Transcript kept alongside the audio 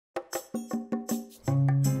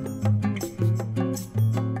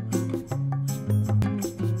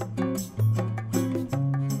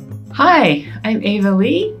Hi, I'm Ava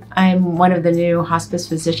Lee. I'm one of the new hospice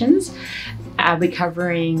physicians. I'll be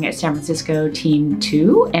covering San Francisco Team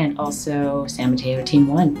 2 and also San Mateo Team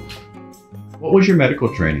 1. What was your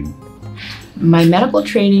medical training? My medical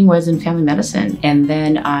training was in family medicine, and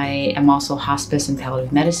then I am also hospice and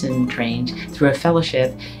palliative medicine trained through a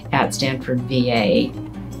fellowship at Stanford VA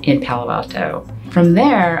in Palo Alto. From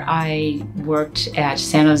there, I worked at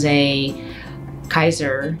San Jose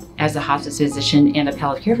Kaiser as a hospice physician and a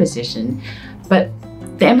palliative care physician, but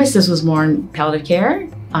the emphasis was more on palliative care,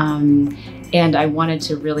 and I wanted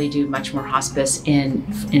to really do much more hospice in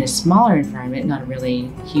a smaller environment, not a really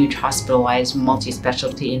huge hospitalized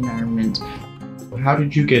multi-specialty environment. How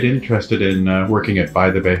did you get interested in working at By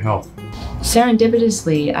the Bay Health?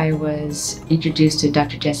 Serendipitously, I was introduced to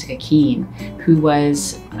Dr. Jessica Keene, who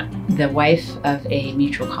was the wife of a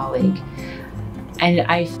mutual colleague. And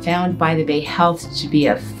I found By the Bay Health to be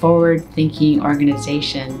a forward-thinking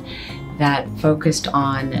organization that focused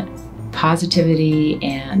on positivity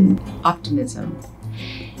and optimism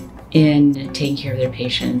in taking care of their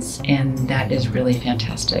patients, and that is really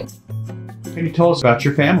fantastic. Can you tell us about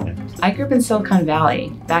your family? I grew up in Silicon Valley,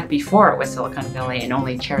 back before it was Silicon Valley and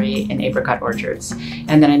only cherry and apricot orchards.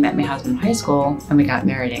 And then I met my husband in high school and we got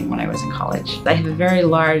married when I was in college. I have a very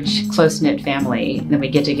large, close-knit family that we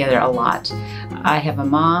get together a lot. I have a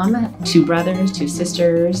mom, 2 brothers, 2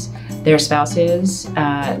 sisters, their spouses,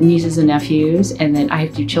 nieces and nephews, and then I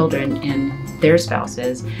have 2 children and their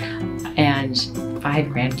spouses, and 5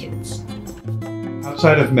 grandkids.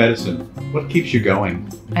 Outside of medicine, what keeps you going?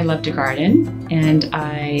 I love to garden and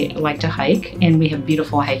I like to hike, and we have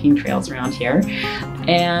beautiful hiking trails around here.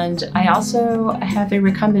 And I also have a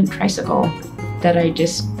recumbent tricycle that I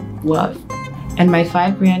just love. And my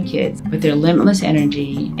 5 grandkids with their limitless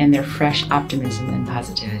energy and their fresh optimism and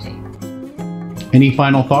positivity. Any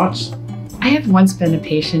final thoughts? I have once been a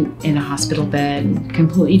patient in a hospital bed,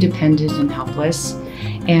 completely dependent and helpless.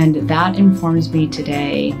 And that informs me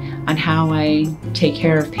today on how I take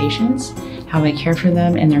care of patients, how I care for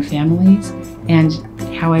them and their families, and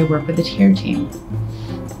how I work with the care team.